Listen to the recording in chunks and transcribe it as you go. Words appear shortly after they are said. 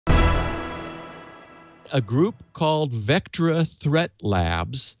a group called Vectra Threat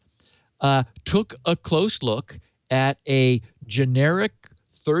Labs took a close look at a generic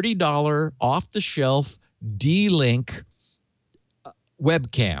 $30 off-the-shelf D-Link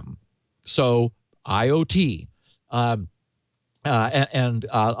webcam. So IoT. I'll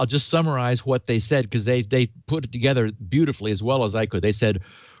just summarize what they said, because they put it together beautifully as well as I could. They said,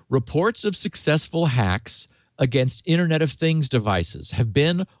 reports of successful hacks against Internet of Things devices have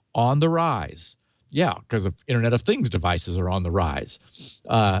been on the rise. Yeah, because Internet of Things devices are on the rise.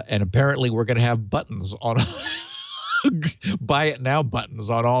 And apparently we're going to have buttons on buy it now buttons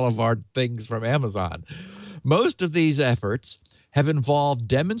on all of our things from Amazon. Most of these efforts have involved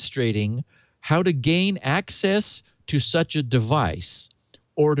demonstrating how to gain access to such a device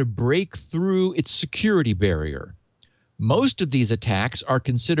or to break through its security barrier. Most of these attacks are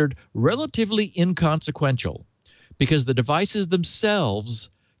considered relatively inconsequential because the devices themselves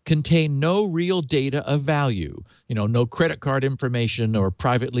contain no real data of value, no credit card information or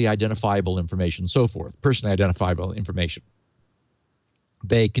privately identifiable information, so forth, personally identifiable information.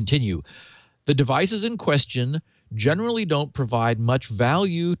 They continue, the devices in question generally don't provide much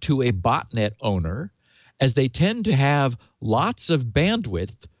value to a botnet owner, as they tend to have lots of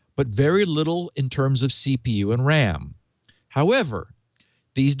bandwidth, but very little in terms of CPU and RAM. However,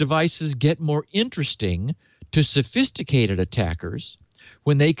 these devices get more interesting to sophisticated attackers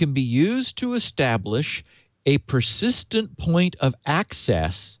when they can be used to establish a persistent point of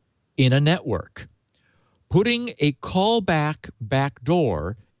access in a network. Putting a callback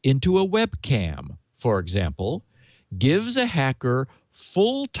backdoor into a webcam, for example, gives a hacker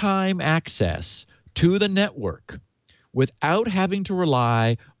full-time access to the network without having to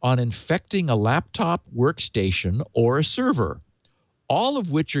rely on infecting a laptop, workstation, or a server, all of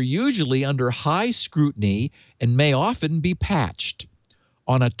which are usually under high scrutiny and may often be patched.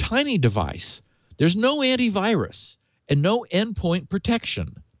 On a tiny device, there's no antivirus and no endpoint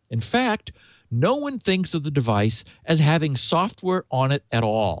protection. In fact, no one thinks of the device as having software on it at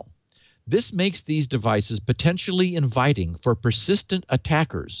all. This makes these devices potentially inviting for persistent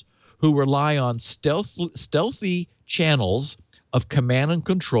attackers who rely on stealthy channels of command and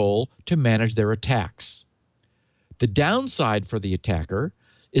control to manage their attacks. The downside for the attacker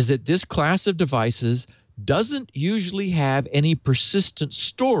is that this class of devices doesn't usually have any persistent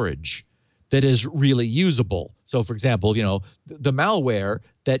storage that is really usable. So, for example, the malware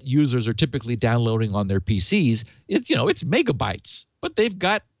that users are typically downloading on their PCs, it's megabytes, but they've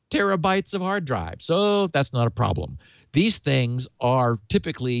got terabytes of hard drive, so that's not a problem. These things are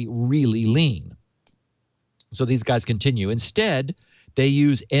typically really lean. So these guys continue. Instead, they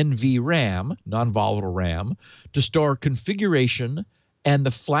use NVRAM, non-volatile RAM, to store configuration and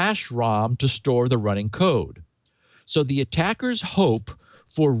the flash ROM to store the running code. So the attacker's hope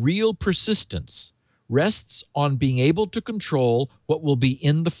for real persistence rests on being able to control what will be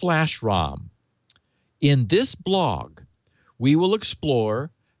in the flash ROM. In this blog, we will explore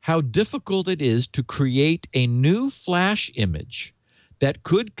how difficult it is to create a new flash image that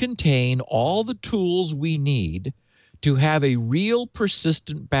could contain all the tools we need to have a real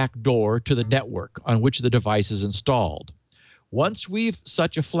persistent backdoor to the network on which the device is installed. Once we've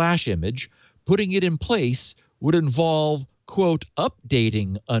such a flash image, putting it in place would involve, quote,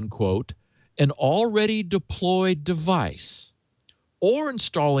 updating, unquote, an already deployed device, or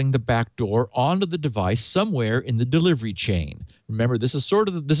installing the backdoor onto the device somewhere in the delivery chain. Remember, this is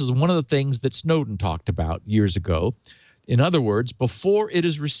one of the things that Snowden talked about years ago. In other words, before it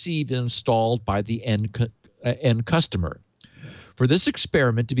is received and installed by the end customer. For this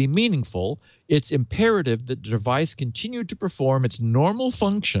experiment to be meaningful, it's imperative that the device continue to perform its normal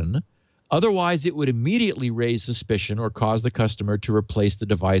function. Otherwise, it would immediately raise suspicion or cause the customer to replace the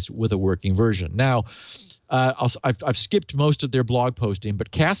device with a working version. Now, I've skipped most of their blog posting,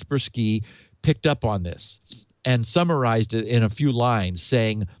 but Kaspersky picked up on this and summarized it in a few lines,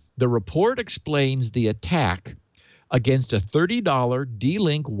 saying, the report explains the attack against a $30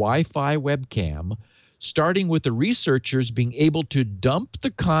 D-Link Wi-Fi webcam, starting with the researchers being able to dump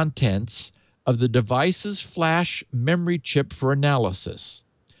the contents of the device's flash memory chip for analysis.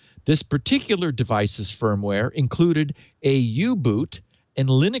 This particular device's firmware included a U-boot and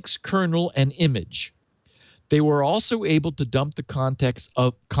Linux kernel and image. They were also able to dump the contents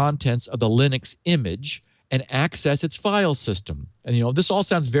of the Linux image and access its file system. And, this all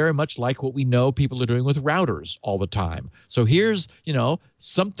sounds very much like what we know people are doing with routers all the time. So here's,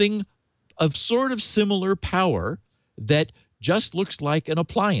 something of sort of similar power that just looks like an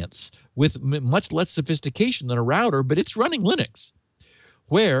appliance with much less sophistication than a router, but it's running Linux,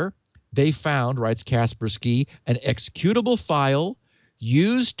 where they found, writes Kaspersky, an executable file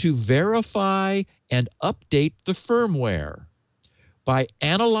used to verify and update the firmware. By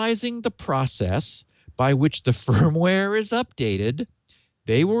analyzing the process by which the firmware is updated,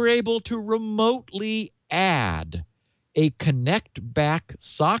 they were able to remotely add a connect back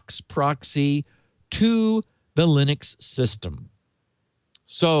SOX proxy to the Linux system.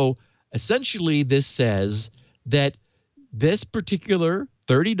 So essentially, this says that this particular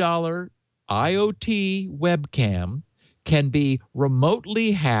 $30 IoT webcam can be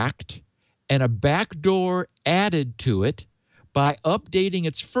remotely hacked and a backdoor added to it by updating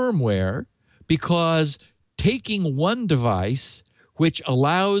its firmware, because taking one device, which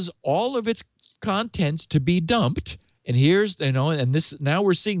allows all of its contents to be dumped, and here's, and this, now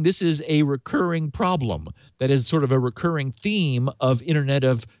we're seeing this is a recurring problem that is sort of a recurring theme of Internet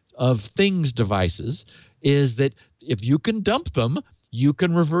of Things devices, is that if you can dump them, you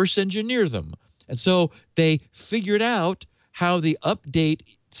can reverse engineer them. And so they figured out how the update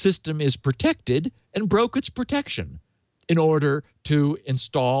system is protected and broke its protection in order to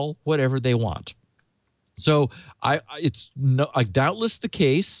install whatever they want. So it's doubtless the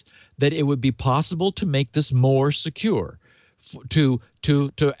case that it would be possible to make this more secure, to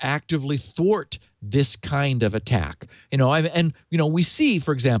actively thwart this kind of attack. We see,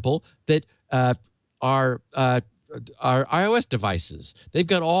 for example, that our iOS devices, they've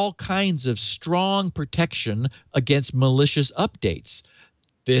got all kinds of strong protection against malicious updates.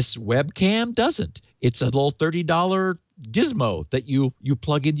 This webcam doesn't. It's a little $30 gizmo that you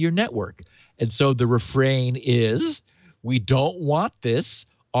plug into your network. And so the refrain is, we don't want this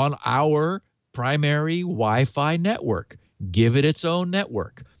on our primary Wi-Fi network. Give it its own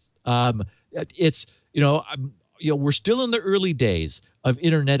network. It's, we're still in the early days of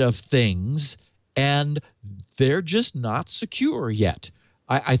Internet of Things, and they're just not secure yet.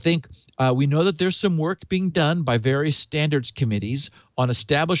 I think we know that there's some work being done by various standards committees on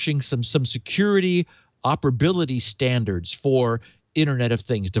establishing some security operability standards for Internet of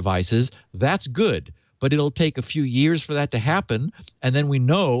Things devices. That's good, but it'll take a few years for that to happen. And then we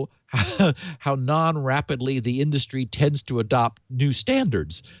know how non-rapidly the industry tends to adopt new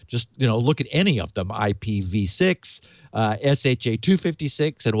standards. Just, look at any of them, IPv6, SHA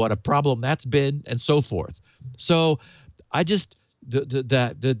 256, and what a problem that's been, and so forth. So I just,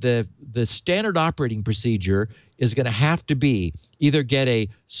 the standard operating procedure is going to have to be either get a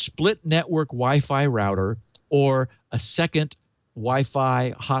split network Wi-Fi router or a second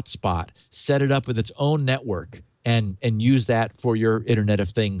Wi-Fi hotspot, set it up with its own network, and use that for your Internet of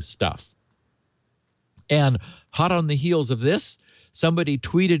Things stuff. And hot on the heels of this, somebody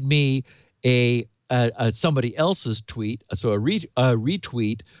tweeted me somebody else's tweet, so a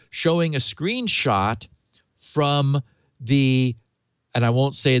retweet showing a screenshot from and I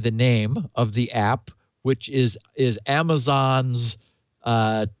won't say the name of the app, which is Amazon's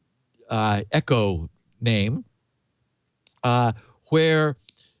Echo name, where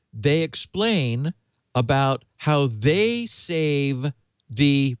they explain about how they save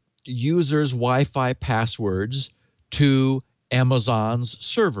the user's Wi-Fi passwords to Amazon's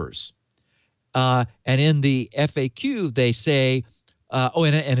servers. And in the FAQ, they say,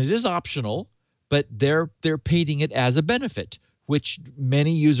 and it is optional, but they're painting it as a benefit, which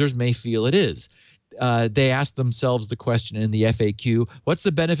many users may feel it is. They ask themselves the question in the FAQ, what's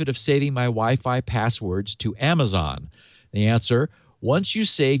the benefit of saving my Wi-Fi passwords to Amazon? The answer, once you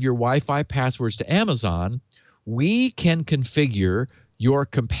save your Wi-Fi passwords to Amazon, we can configure your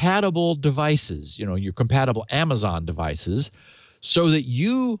compatible devices, your compatible Amazon devices, so that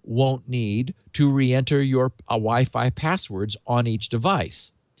you won't need to re-enter your Wi-Fi passwords on each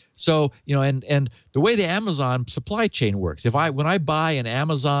device. So, and the way the Amazon supply chain works, when I buy an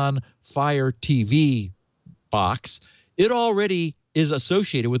Amazon Fire TV box, it already is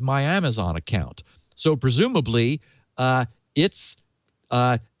associated with my Amazon account. So presumably, it's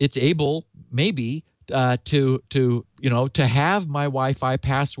able maybe to have my Wi-Fi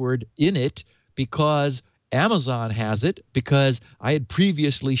password in it because Amazon has it, because I had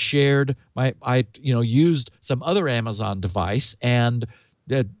previously shared used some other Amazon device, and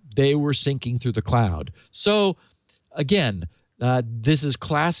they were syncing through the cloud. So again, this is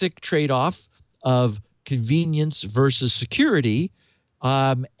classic trade-off of convenience versus security,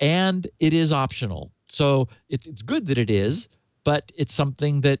 and it is optional. So it's good that it is, but it's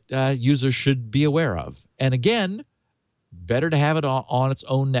something that users should be aware of. And again, better to have it on its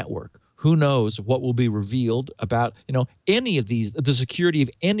own network. Who knows what will be revealed about any of these, the security of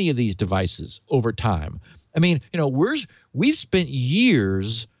any of these devices over time. I mean, we've spent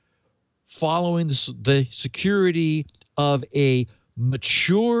years following the security of a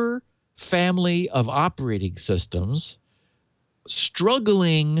mature family of operating systems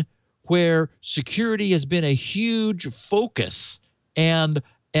struggling where security has been a huge focus and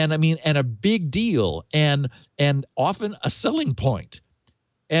a big deal and often a selling point.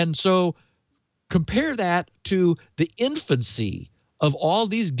 And so compare that to the infancy of all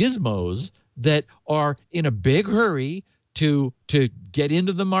these gizmos that are in a big hurry to get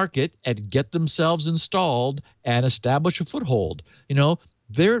into the market and get themselves installed and establish a foothold. You know,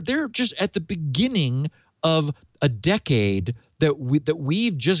 they're just at the beginning of a decade that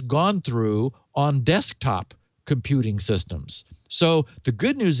we've just gone through on desktop computing systems. So the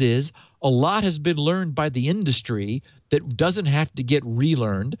good news is a lot has been learned by the industry that doesn't have to get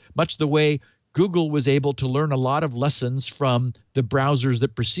relearned, much the way Google was able to learn a lot of lessons from the browsers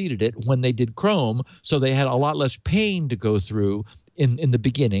that preceded it when they did Chrome, so they had a lot less pain to go through in the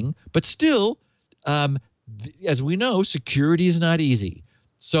beginning. But still, as we know, security is not easy.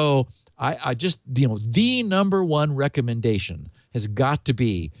 So I just, the number one recommendation has got to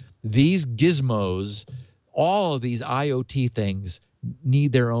be these gizmos, all of these IoT things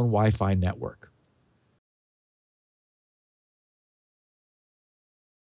need their own Wi-Fi network.